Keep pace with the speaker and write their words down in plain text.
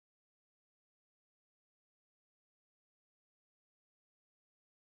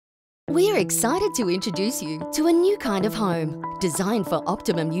We're excited to introduce you to a new kind of home, designed for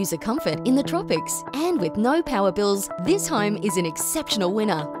optimum user comfort in the tropics. And with no power bills, this home is an exceptional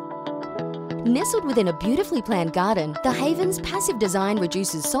winner. Nestled within a beautifully planned garden, the Haven's passive design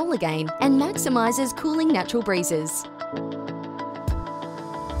reduces solar gain and maximises cooling natural breezes.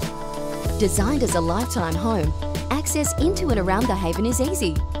 Designed as a lifetime home, access into and around the Haven is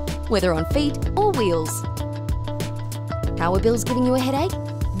easy, whether on feet or wheels. Power bills giving you a headache?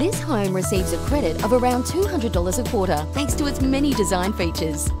 This home receives a credit of around $200 a quarter thanks to its many design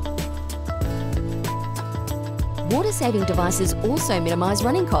features. Water-saving devices also minimise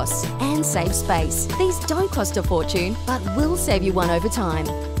running costs and save space. These don't cost a fortune, but will save you one over time.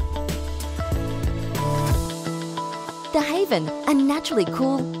 The Haven, a naturally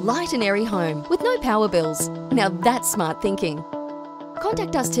cool, light and airy home with no power bills. Now that's smart thinking.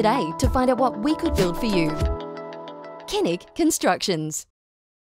 Contact us today to find out what we could build for you. Kenick Constructions.